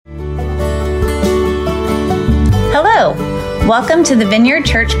Welcome to the Vineyard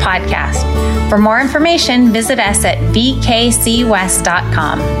Church podcast. For more information, visit us at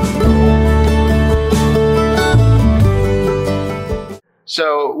vkcwest.com.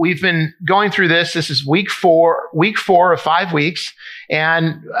 So we've been going through this. This is week four of 5 weeks.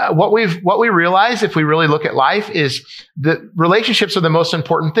 And what we realize, if we really look at life, is that relationships are the most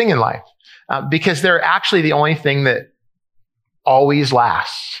important thing in life because they're actually the only thing that always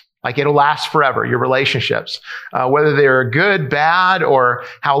lasts. Like it'll last forever, your relationships. Whether they're good, bad, or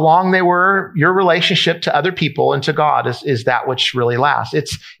how long they were, your relationship to other people and to God is that which really lasts.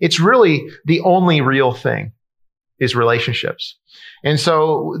 It's really the only real thing is relationships. And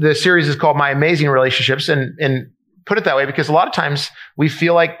so the series is called My Amazing Relationships, and put it that way because a lot of times we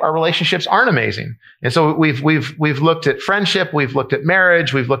feel like our relationships aren't amazing. And so we've looked at friendship, we've looked at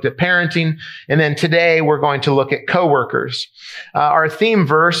marriage, we've looked at parenting, and then today we're going to look at coworkers. Our theme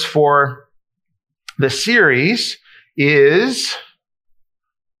verse for the series is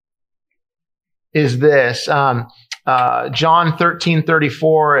this, John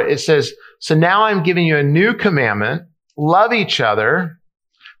 13:34. It says, "So now I'm giving you a new commandment, love each other.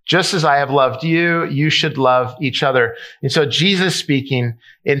 Just as I have loved you, you should love each other." And so Jesus speaking.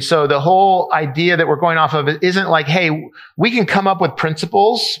 And so the whole idea that we're going off of it isn't like, hey, we can come up with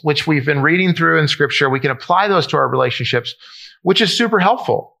principles, which we've been reading through in scripture. We can apply those to our relationships, which is super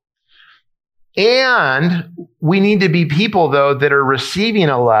helpful. And we need to be people, though, that are receiving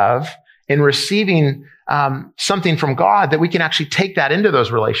a love and receiving something from God that we can actually take that into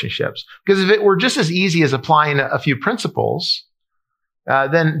those relationships. Because if it were just as easy as applying a few principles,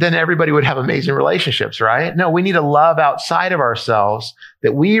 then everybody would have amazing relationships, right? No, we need a love outside of ourselves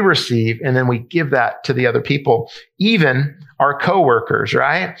that we receive, and then we give that to the other people, even our coworkers,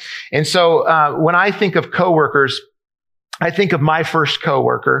 right? And so when I think of coworkers, I think of my first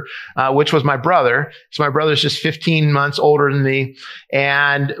coworker, which was my brother. So my brother's just 15 months older than me.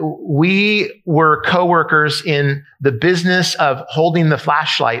 And we were coworkers in the business of holding the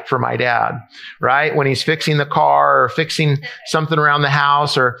flashlight for my dad, right? When he's fixing the car or fixing something around the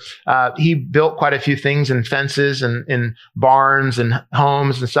house, or he built quite a few things and fences and barns and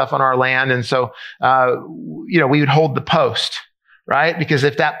homes and stuff on our land. And so, we would hold the post, right? Because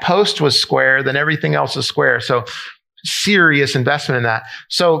if that post was square, then everything else is square. So serious investment in that.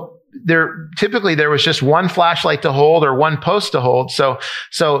 So typically there was just one flashlight to hold or one post to hold. So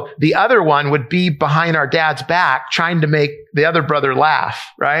the other one would be behind our dad's back trying to make the other brother laugh,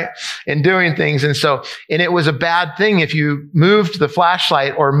 right? And doing things. And it was a bad thing if you moved the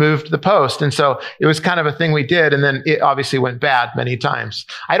flashlight or moved the post. And so it was kind of a thing we did. And then it obviously went bad many times.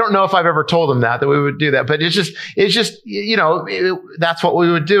 I don't know if I've ever told him that we would do that, but it's just, that's what we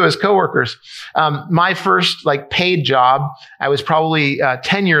would do as coworkers. My first paid job, I was probably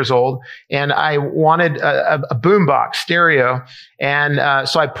 10 years old, and I wanted a boombox stereo. And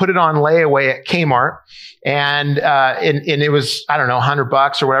so I put it on layaway at Kmart. And it was, I don't know,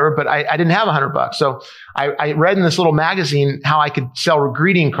 $100 or whatever, but I didn't have $100. So I read in this little magazine how I could sell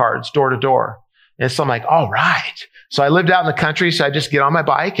greeting cards door to door. And so I'm like, all right. So I lived out in the country. So I'd just get on my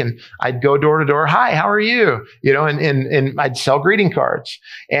bike and I'd go door to door. Hi, how are you? And I'd sell greeting cards.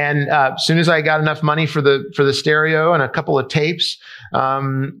 And as soon as I got enough money for the stereo and a couple of tapes,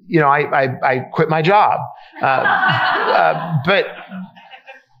 I quit my job. But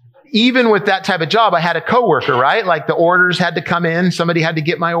even with that type of job, I had a coworker, right? Like the orders had to come in. Somebody had to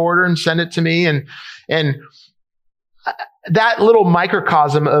get my order and send it to me. And that little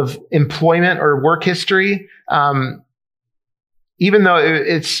microcosm of employment or work history, even though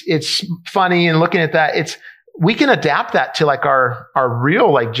it's funny and looking at that, we can adapt that to our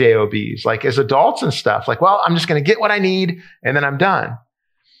real jobs, as adults and stuff. I'm just going to get what I need and then I'm done.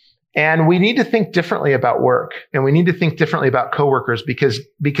 And we need to think differently about work, and we need to think differently about coworkers because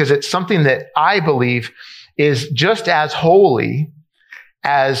it's something that I believe is just as holy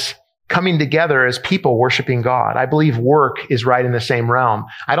as coming together as people worshiping God. I believe work is right in the same realm.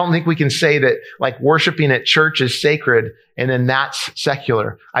 I don't think we can say that worshiping at church is sacred and then that's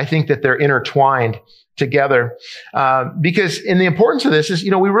secular. I think that they're intertwined together because the importance of this is,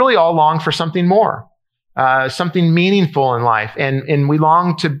 we really all long for something more. Something meaningful in life. And we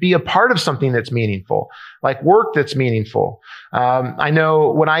long to be a part of something that's meaningful, like work that's meaningful. I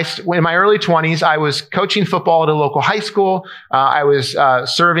know in my early 20s, I was coaching football at a local high school. I was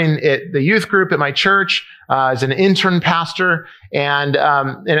serving at the youth group at my church as an intern pastor. And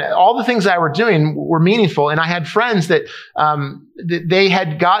all the things that I were doing were meaningful. And I had friends that they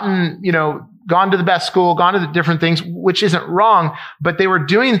had gotten, gone to the best school, gone to the different things, which isn't wrong, but they were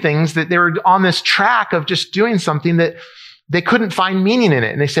doing things that they were on this track of just doing something that they couldn't find meaning in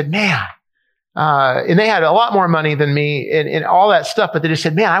it. And they said, man, And they had a lot more money than me and all that stuff, but they just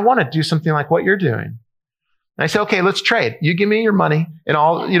said, man, I want to do something like what you're doing. And I said, okay, let's trade. You give me your money and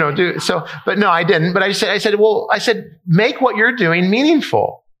I'll, do so. But no, I didn't. But I said, make what you're doing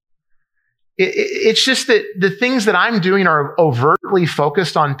meaningful. It's just that the things that I'm doing are overtly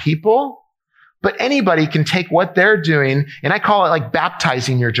focused on people, but anybody can take what they're doing, and I call it like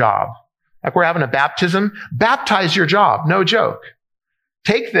baptizing your job. Like we're having a baptism, baptize your job. No joke.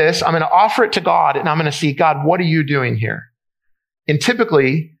 Take this, I'm going to offer it to God, and I'm going to see, God, what are you doing here? And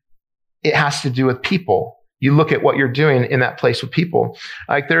typically, it has to do with people. You look at what you're doing in that place with people.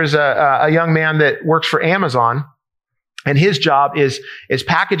 Like there's a young man that works for Amazon, and his job is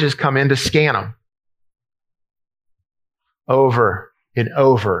packages come in to scan them over and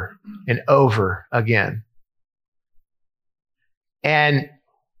over and over again. And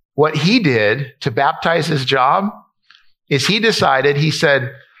what he did to baptize his job is he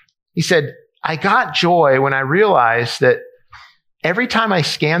said, I got joy when I realized that every time I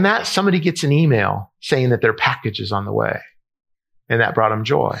scan that, somebody gets an email saying that their package is on the way. And that brought him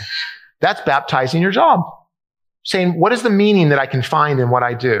joy. That's baptizing your job. Saying, what is the meaning that I can find in what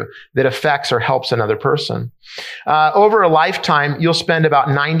I do that affects or helps another person? Over a lifetime, you'll spend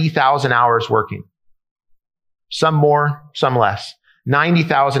about 90,000 hours working. Some more, some less.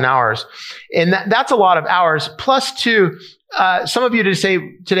 90,000 hours. And that's a lot of hours. Plus two, some of you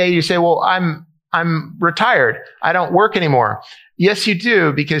today, well, I'm retired. I don't work anymore. Yes, you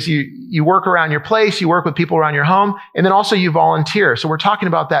do, because you work around your place, you work with people around your home, and then also you volunteer. So we're talking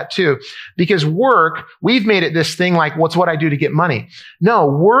about that too. Because work, we've made it this thing like, what's what I do to get money? No,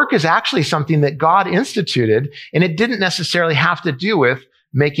 work is actually something that God instituted, and it didn't necessarily have to do with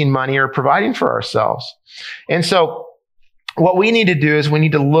making money or providing for ourselves. And so what we need to do is we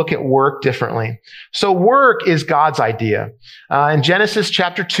need to look at work differently. So work is God's idea. In Genesis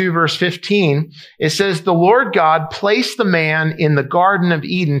chapter 2, verse 15, it says, the Lord God placed the man in the Garden of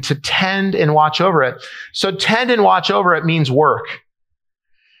Eden to tend and watch over it. So tend and watch over it means work.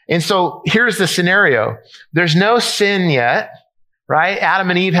 And so here's the scenario. There's no sin yet, right? Adam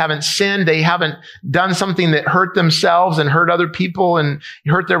and Eve haven't sinned. They haven't done something that hurt themselves and hurt other people and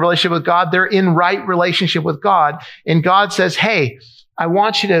hurt their relationship with God. They're in right relationship with God. And God says, hey, I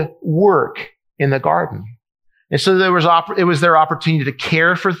want you to work in the garden. And so it was their opportunity to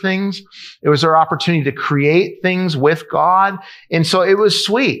care for things. It was their opportunity to create things with God. And so it was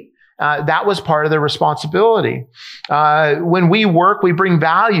sweet. That was part of their responsibility. When we work, we bring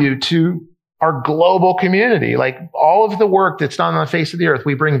value to our global community. Like all of the work that's done on the face of the earth,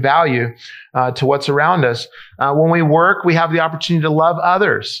 we bring value to what's around us. When we work, we have the opportunity to love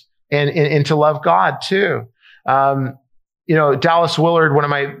others and to love God too. Dallas Willard, one of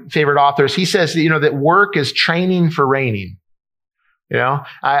my favorite authors, he says that, that work is training for reigning.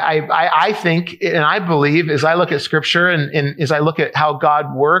 I think, and I believe, as I look at scripture and as I look at how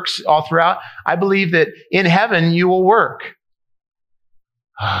God works all throughout, I believe that in heaven you will work.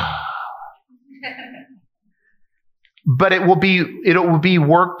 But it will be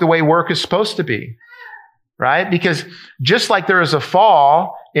work the way work is supposed to be, right? Because just like there is a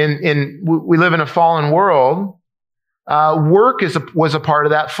fall we live in a fallen world, work was a part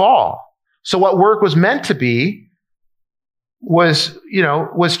of that fall. So what work was meant to be was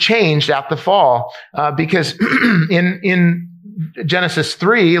changed at the fall, because in Genesis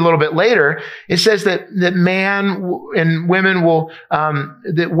 3, a little bit later, it says that man and women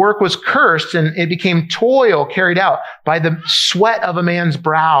that work was cursed and it became toil carried out. By the sweat of a man's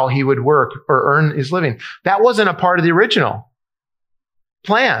brow, he would work or earn his living. That wasn't a part of the original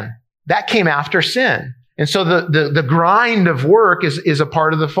plan. That came after sin. And so the grind of work is a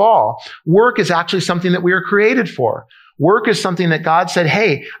part of the fall. Work is actually something that we are created for. Work is something that God said,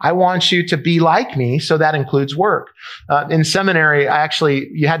 hey, I want you to be like me. So that includes work. In seminary,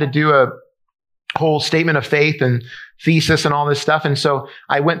 you had to do a whole statement of faith and thesis and all this stuff. And so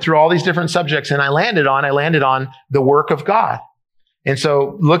I went through all these different subjects and I landed on the work of God. And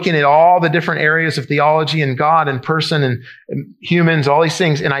so looking at all the different areas of theology and God and person and humans, all these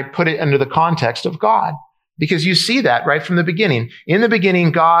things, and I put it under the context of God. Because you see that right from the beginning. In the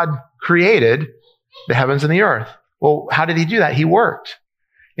beginning, God created the heavens and the earth. Well, how did he do that? He worked.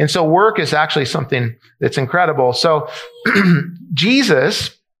 And so work is actually something that's incredible. So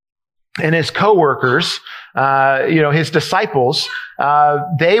Jesus and his co-workers, his disciples,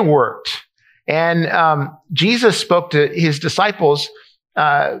 they worked. And Jesus spoke to his disciples,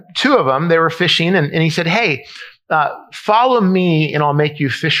 two of them, they were fishing, and he said, hey, follow me and I'll make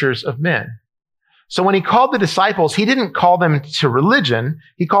you fishers of men. So when he called the disciples, he didn't call them to religion.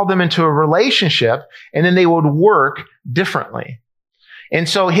 He called them into a relationship, and then they would work differently. And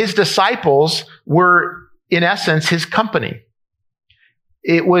so his disciples were, in essence, his company.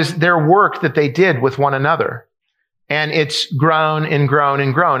 It was their work that they did with one another. And it's grown and grown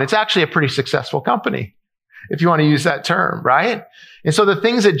and grown. It's actually a pretty successful company, if you want to use that term, right? And so the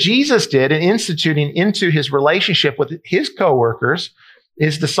things that Jesus did in instituting into his relationship with his coworkers,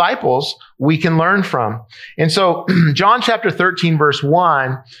 his disciples, we can learn from. And so John chapter 13, verse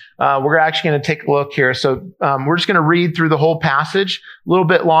 1, we're actually going to take a look here. So we're just going to read through the whole passage, a little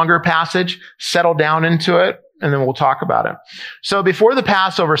bit longer passage, settle down into it, and then we'll talk about it. So before the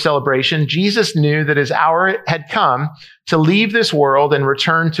Passover celebration, Jesus knew that his hour had come to leave this world and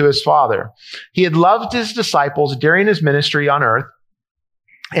return to his Father. He had loved his disciples during his ministry on earth,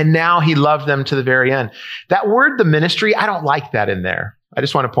 and now he loved them to the very end. That word, the ministry, I don't like that in there. I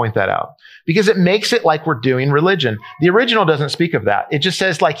just want to point that out because it makes it like we're doing religion. The original doesn't speak of that. It just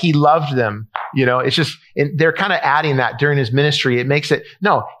says like he loved them. It's just, they're kind of adding that during his ministry. It makes it,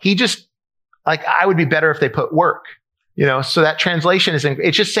 no, he just, like, I would be better if they put work, so that translation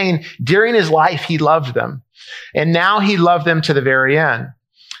it's just saying during his life, he loved them. And now he loved them to the very end.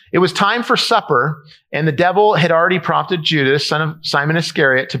 It was time for supper, and the devil had already prompted Judas, son of Simon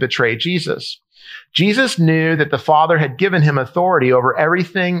Iscariot, to betray Jesus. Jesus knew that the Father had given him authority over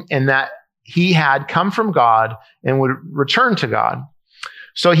everything and that he had come from God and would return to God.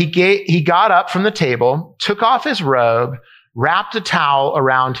 So he got up from the table, took off his robe, wrapped a towel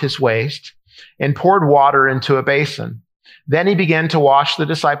around his waist, and poured water into a basin. Then he began to wash the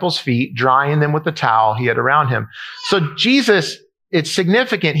disciples' feet, drying them with the towel he had around him. So Jesus, it's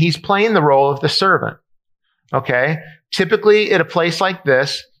significant. He's playing the role of the servant. Okay. Typically at a place like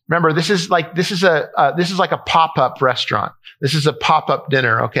this, remember, this is like a pop-up restaurant. This is a pop-up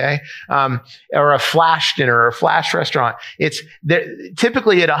dinner. Okay. Or a flash dinner or a flash restaurant.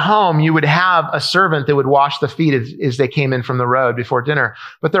 Typically at a home, you would have a servant that would wash the feet as they came in from the road before dinner,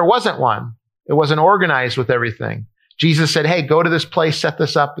 but there wasn't one. It wasn't organized with everything. Jesus said, hey, go to this place, set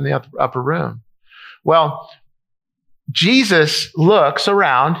this up in the upper room. Well, Jesus looks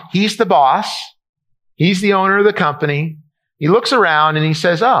around. He's the boss. He's the owner of the company. He looks around and he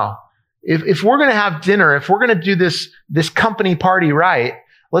says, oh, if we're going to have dinner, if we're going to do this company party right,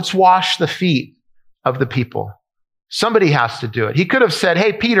 let's wash the feet of the people. Somebody has to do it. He could have said,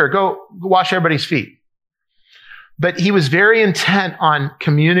 hey, Peter, go wash everybody's feet. But he was very intent on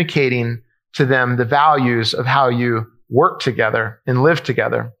communicating to them the values of how you work together and live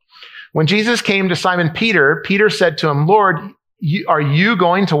together. When Jesus came to Simon Peter, Peter said to him, Lord, are you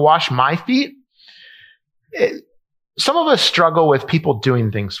going to wash my feet? Some of us struggle with people doing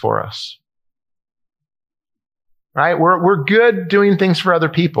things for us, right? We're good doing things for other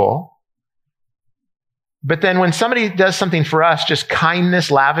people. But then when somebody does something for us, just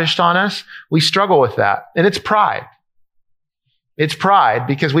kindness lavished on us, we struggle with that. And it's pride. It's pride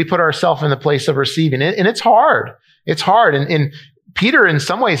because we put ourselves in the place of receiving it. And it's hard. It's hard. And Peter in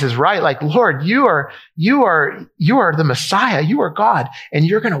some ways is right. Like, Lord, you are the Messiah. You are God. And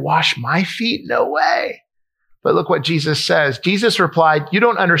you're going to wash my feet? No way. But look what Jesus says. Jesus replied, you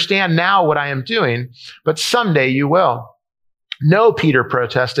don't understand now what I am doing, but someday you will. No, Peter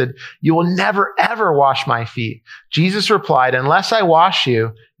protested, you will never, ever wash my feet. Jesus replied, unless I wash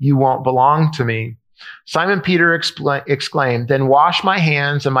you, you won't belong to me. Simon Peter exclaimed, then wash my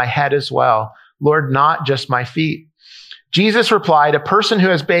hands and my head as well. Lord, not just my feet. Jesus replied, a person who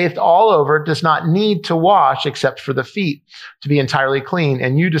has bathed all over does not need to wash except for the feet to be entirely clean.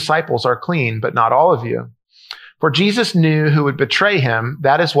 And you disciples are clean, but not all of you. For Jesus knew who would betray him.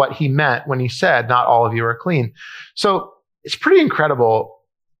 That is what he meant when he said, not all of you are clean. So it's pretty incredible.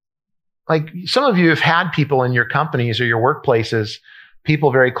 Like some of you have had people in your companies or your workplaces,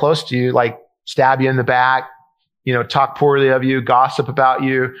 people very close to you, like stab you in the back, talk poorly of you, gossip about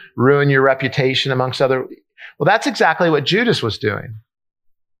you, ruin your reputation amongst other. Well, that's exactly what Judas was doing.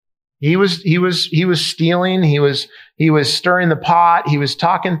 He was stealing. He was stirring the pot. He was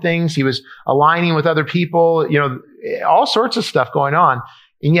talking things. He was aligning with other people, all sorts of stuff going on.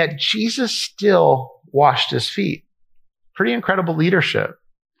 And yet Jesus still washed his feet. Pretty incredible leadership.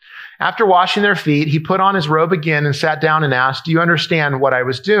 After washing their feet, he put on his robe again and sat down and asked, do you understand what I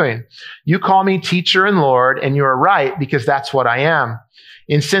was doing? You call me teacher and Lord, and you are right because that's what I am.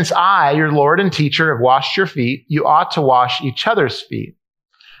 And since I, your Lord and teacher, have washed your feet, you ought to wash each other's feet.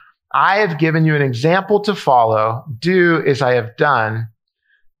 I have given you an example to follow. Do as I have done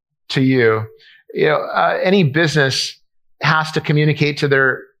to you. Any business has to communicate to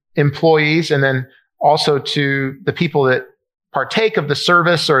their employees and then also to the people that partake of the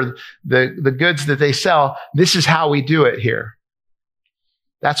service or the goods that they sell. This is how we do it here.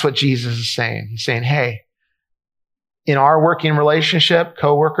 That's what Jesus is saying. He's saying, hey, in our working relationship,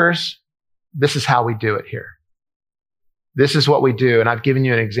 coworkers, this is how we do it here. This is what we do. And I've given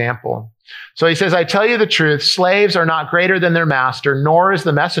you an example. So he says, I tell you the truth, slaves are not greater than their master, nor is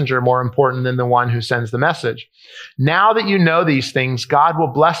the messenger more important than the one who sends the message. Now that you know these things, God will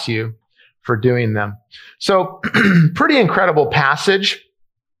bless you for doing them. So pretty incredible passage.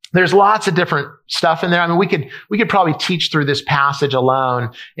 There's lots of different stuff in there. I mean, we could probably teach through this passage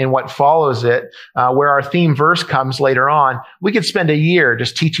alone and what follows it, where our theme verse comes later on. We could spend a year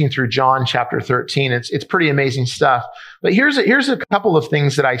just teaching through John chapter 13. It's pretty amazing stuff. But here's a couple of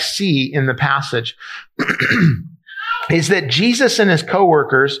things that I see in the passage. Is that Jesus and his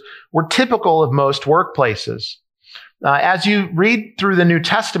coworkers were typical of most workplaces. As you read through the New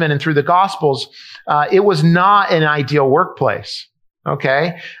Testament and through the Gospels, it was not an ideal workplace.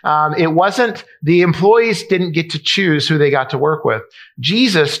 Okay. It wasn't, the employees didn't get to choose who they got to work with.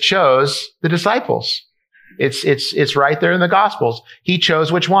 Jesus chose the disciples. It's right there in the Gospels. He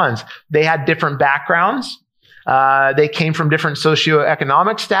chose which ones. They had different backgrounds. They came from different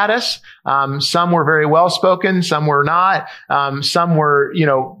socioeconomic status. Some were very well spoken. Some were not. Some were,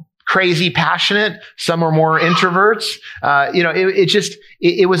 crazy passionate. Some were more introverts.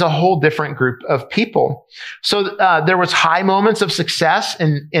 It was a whole different group of people. So there was high moments of success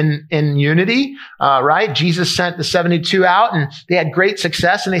in unity, right? Jesus sent the 72 out and they had great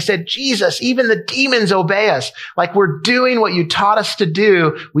success. And they said, Jesus, even the demons obey us. Like, we're doing what you taught us to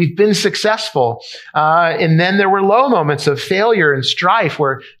do. We've been successful. And then there were low moments of failure and strife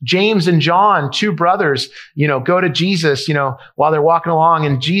where James and John, two brothers, go to Jesus, while they're walking along,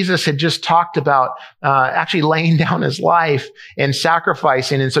 and Jesus had just talked about actually laying down his life and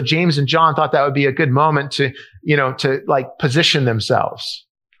sacrificing. And so James and John thought that would be a good moment to position themselves.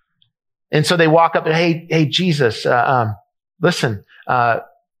 And so they walk up and, hey, Jesus, listen, can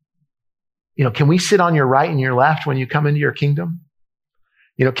we sit on your right and your left when you come into your kingdom?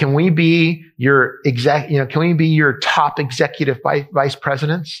 Can we be your can we be your top executive vice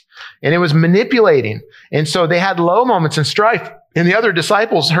presidents? And it was manipulating. And so they had low moments in strife. And the other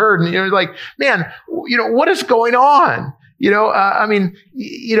disciples heard, and man, what is going on? You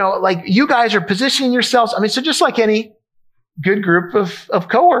guys are positioning yourselves. So just like any good group of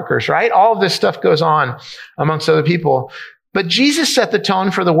coworkers, right? All of this stuff goes on amongst other people. But Jesus set the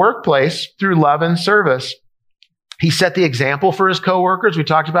tone for the workplace through love and service. He set the example for his coworkers. We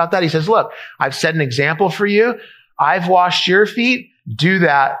talked about that. He says, look, I've set an example for you. I've washed your feet. Do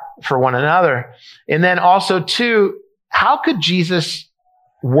that for one another. And then also too, how could Jesus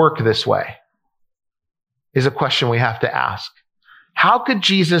work this way? Is a question we have to ask. How could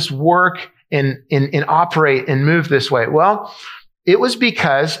Jesus work and operate and move this way? Well, it was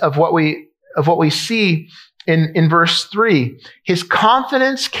because of what we see in verse 3. His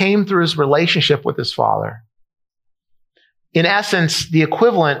confidence came through his relationship with his Father. In essence, the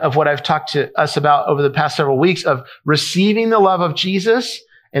equivalent of what I've talked to us about over the past several weeks of receiving the love of Jesus,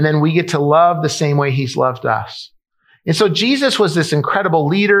 and then we get to love the same way he's loved us. And so Jesus was this incredible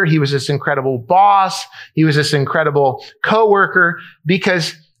leader. He was this incredible boss. He was this incredible coworker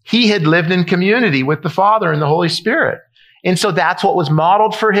because he had lived in community with the Father and the Holy Spirit. And so that's what was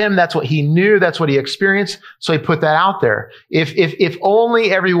modeled for him. That's what he knew. That's what he experienced. So he put that out there. If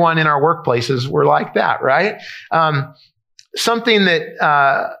only everyone in our workplaces were like that, right? Something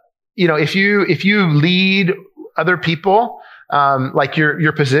that, if you lead other people, like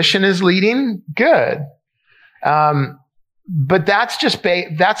your position is leading, good. But that's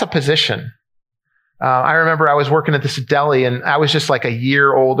that's a position. I remember I was working at this deli and I was just like a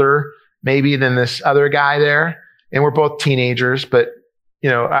year older maybe than this other guy there. And we're both teenagers, but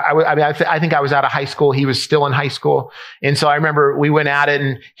I think I was out of high school. He was still in high school. And so I remember we went at it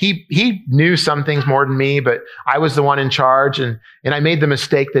and he knew some things more than me, but I was the one in charge. And I made the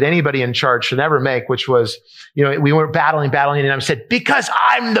mistake that anybody in charge should never make, which was, we were battling. And I said, because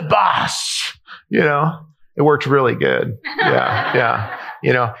I'm the boss, it worked really good. Yeah.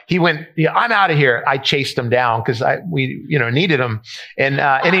 He went, I'm out of here. I chased him down because we needed him.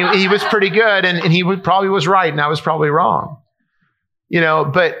 And he was pretty good and he probably was right. And I was probably wrong.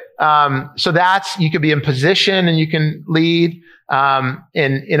 So you could be in position and you can lead,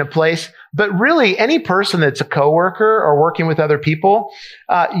 in a place, but really any person that's a coworker or working with other people,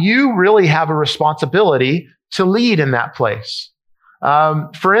 you really have a responsibility to lead in that place.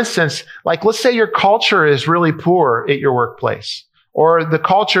 For instance, let's say your culture is really poor at your workplace, or the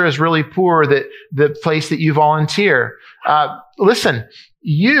culture is really poor that the place that you volunteer. Listen,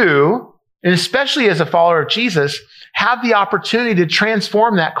 you, and especially as a follower of Jesus, have the opportunity to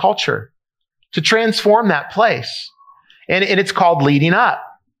transform that culture, to transform that place. And it's called leading up.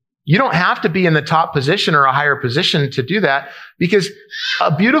 You don't have to be in the top position or a higher position to do that, because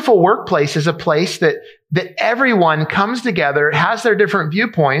a beautiful workplace is a place that everyone comes together, has their different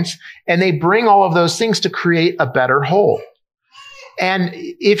viewpoints, and they bring all of those things to create a better whole. And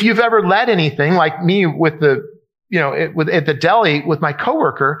if you've ever led anything like me with the, at the deli with my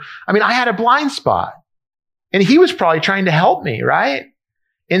coworker, I had a blind spot and he was probably trying to help me, right?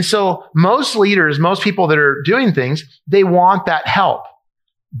 And so most leaders, most people that are doing things, they want that help.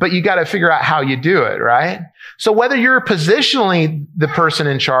 But you got to figure out how you do it, right? So whether you're positionally the person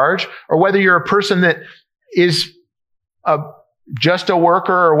in charge, or whether you're a person that is just a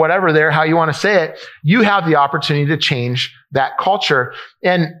worker or whatever there, how you want to say it, you have the opportunity to change that culture.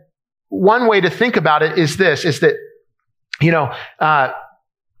 And one way to think about it is this, is that,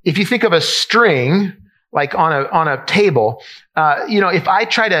 if you think of a string, like on a table, if I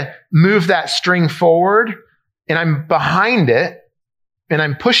try to move that string forward and I'm behind it, and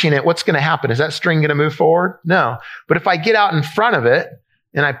I'm pushing it, what's going to happen? Is that string going to move forward? No. But if I get out in front of it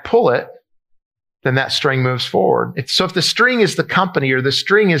and I pull it, then that string moves forward. So if the string is the company, or the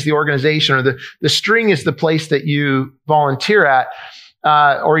string is the organization, or the string is the place that you volunteer at,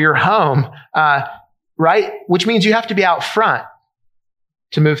 or your home, right? Which means you have to be out front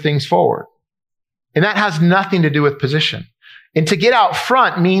to move things forward. And that has nothing to do with position. And to get out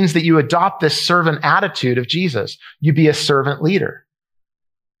front means that you adopt this servant attitude of Jesus. You be a servant leader.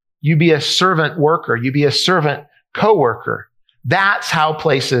 You be a servant worker. You be a servant coworker. That's how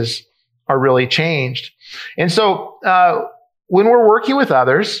places are really changed. And so when we're working with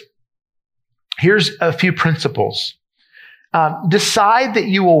others, here's a few principles. Decide that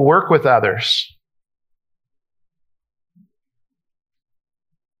you will work with others.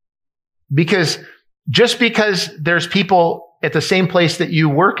 Because just because there's people at the same place that you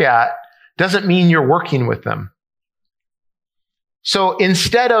work at doesn't mean you're working with them. So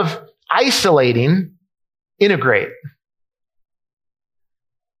instead of isolating, integrate.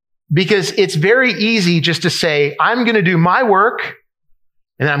 Because it's very easy just to say, I'm going to do my work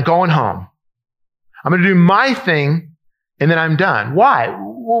and then I'm going home. I'm going to do my thing and then I'm done. Why?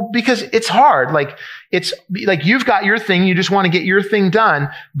 Well, because it's hard. It's like you've got your thing. You just want to get your thing done.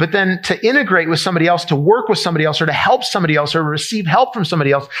 But then to integrate with somebody else, to work with somebody else, or to help somebody else, or receive help from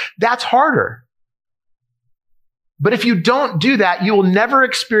somebody else, that's harder. But if you don't do that, you will never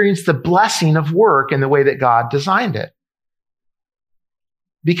experience the blessing of work in the way that God designed it.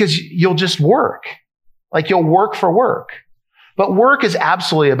 Because you'll just work. You'll work for work. But work is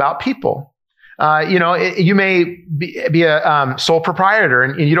absolutely about people. You may be a sole proprietor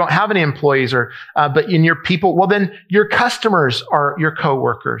and you don't have any employees, but in your people, well, then your customers are your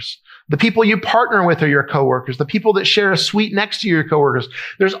coworkers. The people you partner with are your coworkers. The people that share a suite next to you are your coworkers.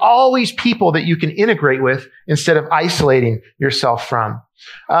 There's always people that you can integrate with instead of isolating yourself from.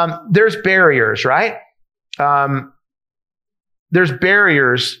 There's barriers, right? There's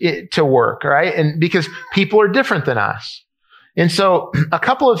barriers to work, right? And because people are different than us. And so a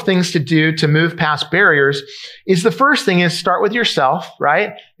couple of things to do to move past barriers is, the first thing is start with yourself,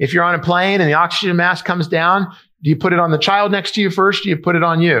 right? If you're on a plane and the oxygen mask comes down, do you put it on the child next to you first? Do you put it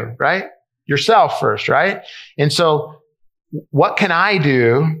on you, right? Yourself first, right? And so what can I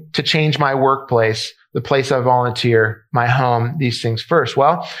do to change my workplace, the place I volunteer, my home, these things first?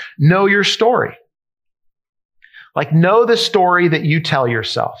 Well, know your story. Know the story that you tell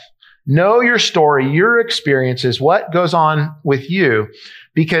yourself. Know your story, your experiences, what goes on with you.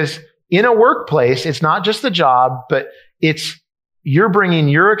 Because in a workplace, it's not just the job, but you're bringing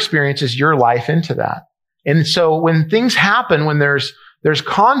your experiences, your life into that. And so when things happen, when there's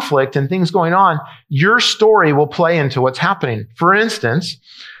conflict and things going on, your story will play into what's happening. For instance,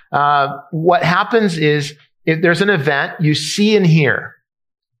 what happens is, if there's an event you see and hear,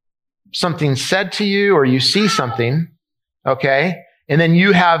 something said to you, or you see something, okay? And then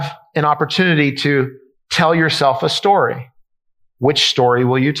you have an opportunity to tell yourself a story. Which story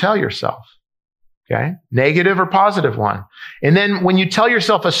will you tell yourself? Okay? Negative or positive one. And then when you tell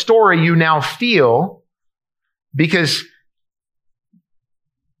yourself a story, you now feel, because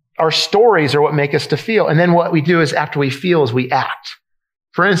our stories are what make us to feel. And then what we do is, after we feel, is we act.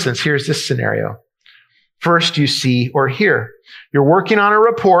 For instance, here's this scenario. First, you see or hear. You're working on a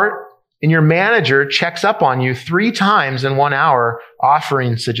report, and your manager checks up on you 3 times in 1 hour,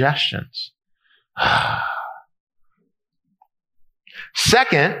 offering suggestions.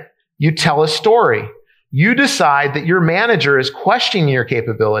 Second, you tell a story. You decide that your manager is questioning your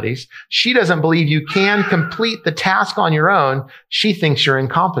capabilities. She doesn't believe you can complete the task on your own. She thinks you're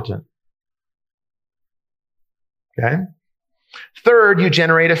incompetent. Okay? Third, you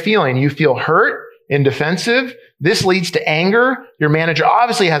generate a feeling. You feel hurt and defensive. This leads to anger. Your manager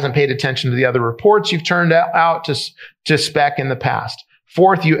obviously hasn't paid attention to the other reports you've turned out to spec in the past.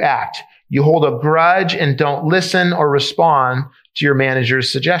 Fourth, you act. You hold a grudge and don't listen or respond to your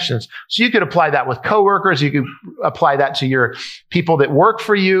manager's suggestions. So you could apply that with coworkers. You could apply that to your people that work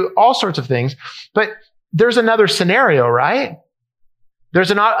for you, all sorts of things. But there's another scenario, right?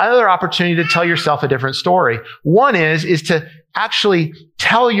 There's another opportunity to tell yourself a different story. One is to actually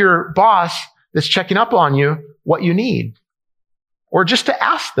tell your boss that's checking up on you what you need, or just to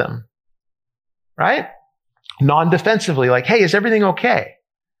ask them, right? Non-defensively, like, hey, is everything okay?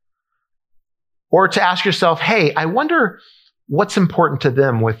 Or to ask yourself, hey, I wonder what's important to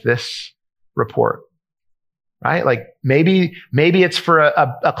them with this report, right? Like maybe it's for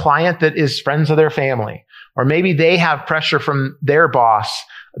a client that is friends of their family, or maybe they have pressure from their boss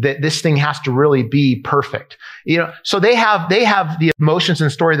that this thing has to really be perfect. So they have the emotions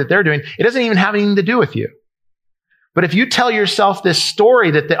and story that they're doing. It doesn't even have anything to do with you. But if you tell yourself this story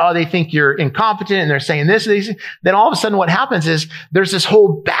that they think you're incompetent and they're saying this, then all of a sudden what happens is there's this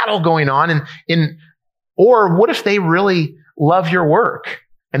whole battle going on. Or what if they really love your work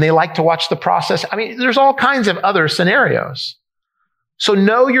and they like to watch the process? I mean, there's all kinds of other scenarios. So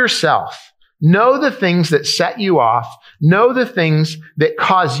know yourself. Know the things that set you off. Know the things that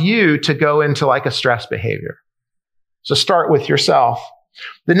cause you to go into like a stress behavior. So start with yourself.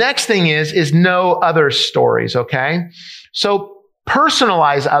 The next thing is know other stories, okay? So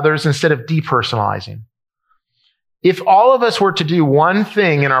personalize others instead of depersonalizing. If all of us were to do one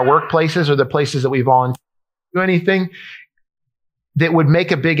thing in our workplaces or the places that we volunteer to do anything that would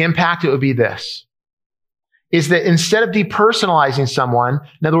make a big impact, it would be this. Is that instead of depersonalizing someone,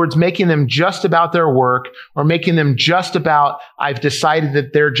 in other words, making them just about their work or making them just about, I've decided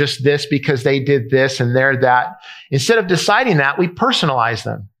that they're just this because they did this and they're that. Instead of deciding that, we personalize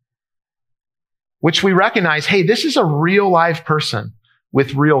them, which we recognize, hey, this is a real live person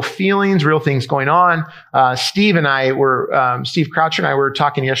with real feelings, real things going on. Steve Croucher and I were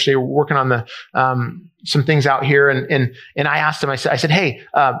talking yesterday, we're working on some things out here. And I asked him, I said, hey,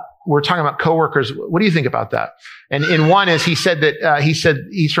 we're talking about coworkers. What do you think about that? And in one is he said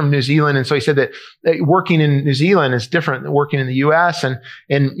he's from New Zealand. And so he said that working in New Zealand is different than working in the US and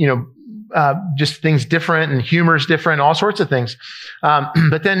just things different and humor is different, all sorts of things.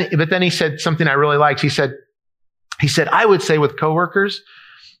 But then he said something I really liked. He said, I would say with coworkers,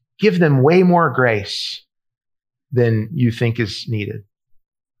 give them way more grace than you think is needed.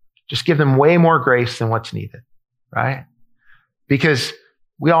 Just give them way more grace than what's needed, right? Because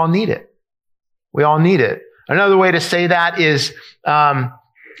we all need it. We all need it. Another way to say that is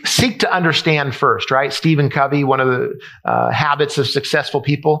seek to understand first, right? Stephen Covey, one of the habits of successful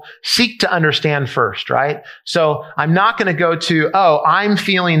people, seek to understand first, right? So I'm not going to go to, I'm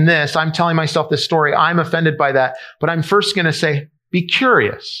feeling this. I'm telling myself this story. I'm offended by that. But I'm first going to say, be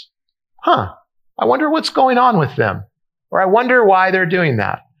curious. I wonder what's going on with them. Or I wonder why they're doing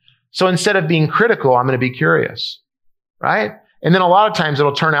that. So instead of being critical, I'm going to be curious, right? And then a lot of times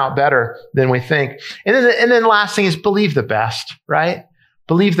it'll turn out better than we think. And then last thing is believe the best, right?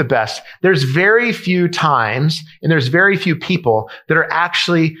 Believe the best. There's very few times and there's very few people that are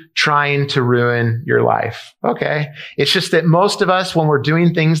actually trying to ruin your life. Okay. It's just that most of us, when we're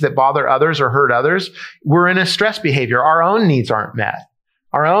doing things that bother others or hurt others, we're in a stress behavior. Our own needs aren't met.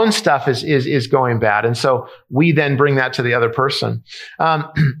 Our own stuff is going bad. And so we then bring that to the other person.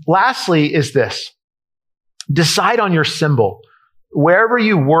 Lastly is this. Decide on your symbol. Wherever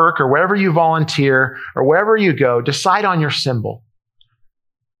you work or wherever you volunteer or wherever you go, decide on your symbol.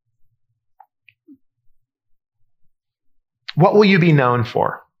 What will you be known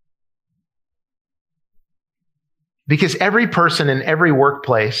for? Because every person in every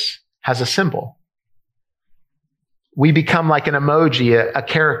workplace has a symbol. We become like an emoji, a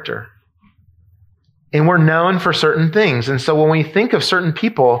character. And we're known for certain things. And so when we think of certain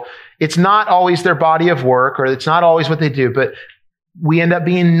people, it's not always their body of work or it's not always what they do, but we end up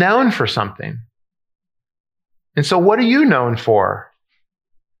being known for something. And so what are you known for?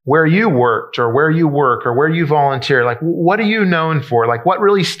 Where you worked or where you work or where you volunteer? Like, what are you known for? Like, what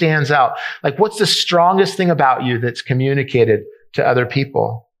really stands out? Like, what's the strongest thing about you that's communicated to other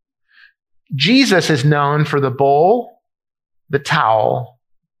people? Jesus is known for the bowl, the towel,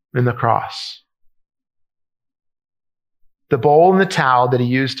 and the cross. The bowl and the towel that he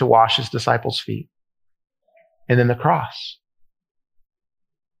used to wash his disciples' feet. And then the cross.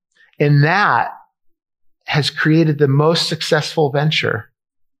 And that has created the most successful venture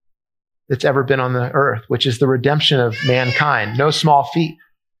that's ever been on the earth, which is the redemption of mankind. No small feat.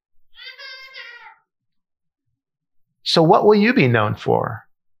 So what will you be known for?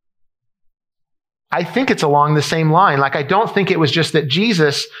 I think it's along the same line. Like, I don't think it was just that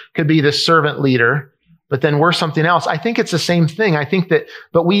Jesus could be the servant leader, but then we're something else. I think it's the same thing. I think that,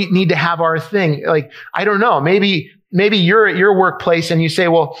 but we need to have our thing. Like, I don't know, maybe you're at your workplace and you say,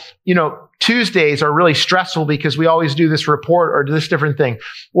 well, Tuesdays are really stressful because we always do this report or this different thing.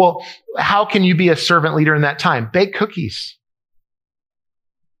 Well, how can you be a servant leader in that time? Bake cookies.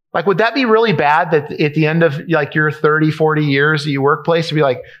 Like, would that be really bad that at the end of like your 30, 40 years at your workplace to be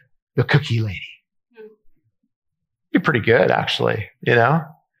like the cookie lady? You're pretty good, actually, Maybe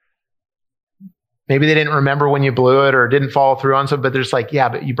they didn't remember when you blew it or didn't follow through on something, but they're just like, yeah,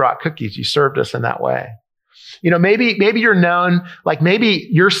 but you brought cookies. You served us in that way. Maybe you're known, like maybe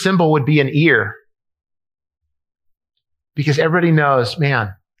your symbol would be an ear. Because everybody knows,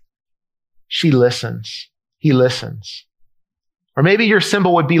 man, she listens. He listens. Or maybe your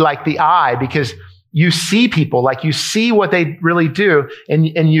symbol would be like the eye, because you see people, like you see what they really do, and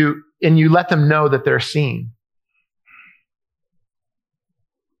you let them know that they're seen.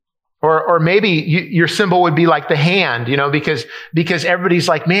 Or maybe your symbol would be like the hand, because everybody's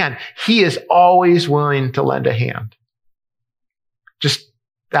like, man, he is always willing to lend a hand. Just,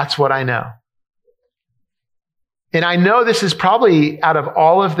 that's what I know. And I know this is probably out of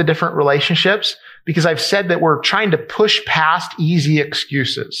all of the different relationships, because I've said that we're trying to push past easy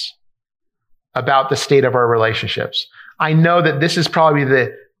excuses about the state of our relationships. I know that this is probably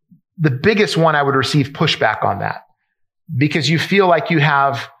the biggest one I would receive pushback on that, because you feel like you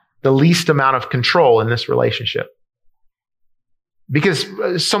have the least amount of control in this relationship. Because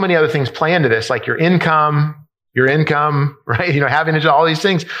so many other things play into this, like your income, right? Having to do all these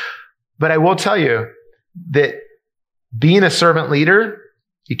things. But I will tell you that being a servant leader,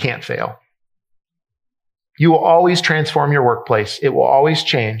 you can't fail. You will always transform your workplace. It will always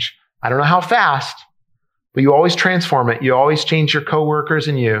change. I don't know how fast, but you always transform it. You always change your coworkers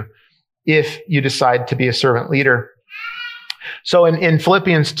and you, if you decide to be a servant leader. So in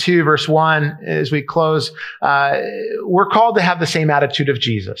Philippians 2, verse 1, as we close, we're called to have the same attitude of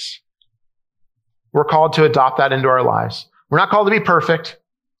Jesus. We're called to adopt that into our lives. We're not called to be perfect,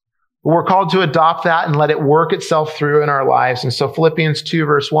 but we're called to adopt that and let it work itself through in our lives. And so Philippians 2,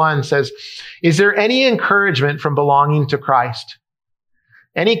 verse 1 says, is there any encouragement from belonging to Christ?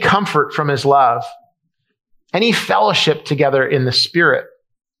 Any comfort from his love? Any fellowship together in the Spirit?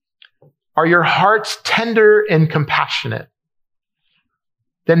 Are your hearts tender and compassionate?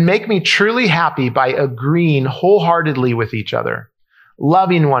 Then make me truly happy by agreeing wholeheartedly with each other,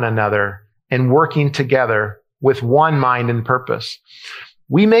 loving one another, and working together with one mind and purpose.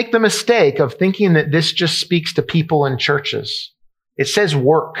 We make the mistake of thinking that this just speaks to people in churches. It says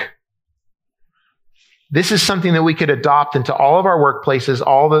work. This is something that we could adopt into all of our workplaces,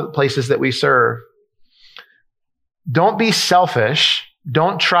 all the places that we serve. Don't be selfish.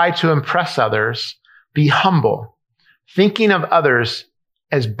 Don't try to impress others. Be humble, thinking of others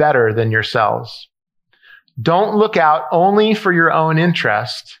as better than yourselves. Don't look out only for your own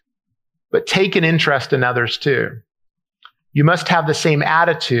interest, but take an interest in others too. You must have the same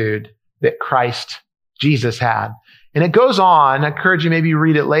attitude that Christ Jesus had. And it goes on, I encourage you maybe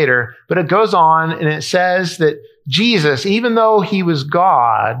read it later, but it goes on and it says that Jesus, even though he was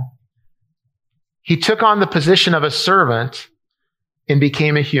God, he took on the position of a servant and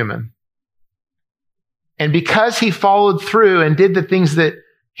became a human. And because he followed through and did the things that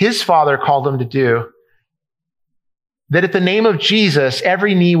his Father called him to do, that at the name of Jesus,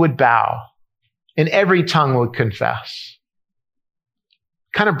 every knee would bow and every tongue would confess.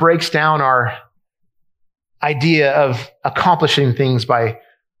 Kind of breaks down our idea of accomplishing things by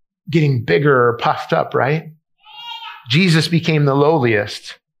getting bigger or puffed up, right? Jesus became the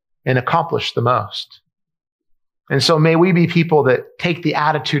lowliest and accomplished the most. And so may we be people that take the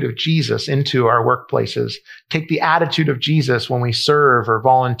attitude of Jesus into our workplaces, take the attitude of Jesus when we serve or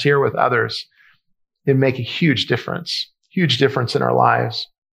volunteer with others, and make a huge difference in our lives.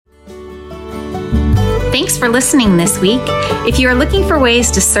 Thanks for listening this week. If you are looking for ways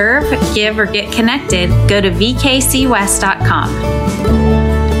to serve, give, or get connected, go to vkcwest.com.